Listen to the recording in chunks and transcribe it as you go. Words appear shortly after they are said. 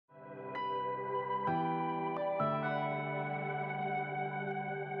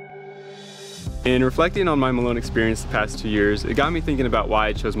In reflecting on my Malone experience the past 2 years, it got me thinking about why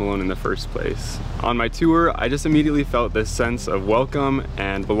I chose Malone in the first place. On my tour, I just immediately felt this sense of welcome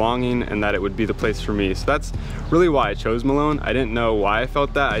and belonging and that it would be the place for me. So that's really why I chose Malone. I didn't know why I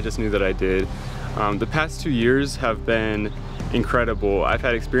felt that, I just knew that I did. The past 2 years have been incredible. I've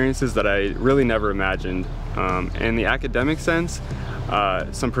had experiences that I really never imagined. In the academic sense,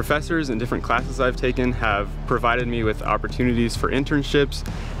 some professors in different classes I've taken have provided me with opportunities for internships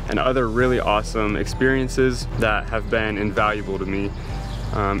and other really awesome experiences that have been invaluable to me.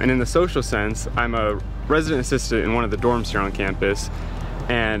 And in the social sense, I'm a resident assistant in one of the dorms here on campus.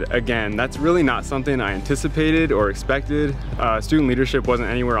 And again, that's really not something I anticipated or expected. Student leadership wasn't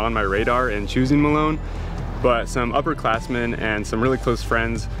anywhere on my radar in choosing Malone, but some upperclassmen and some really close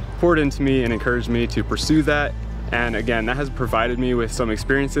friends poured into me and encouraged me to pursue that. And again, that has provided me with some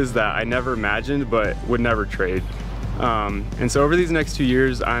experiences that I never imagined but would never trade. And so over these next 2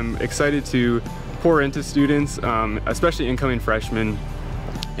 years, I'm excited to pour into students, especially incoming freshmen,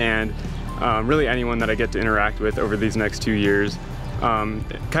 and really anyone that I get to interact with over these next 2 years,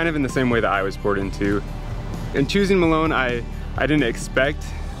 kind of in the same way that I was poured into. In choosing Malone, I didn't expect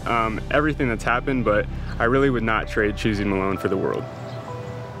everything that's happened, but I really would not trade choosing Malone for the world.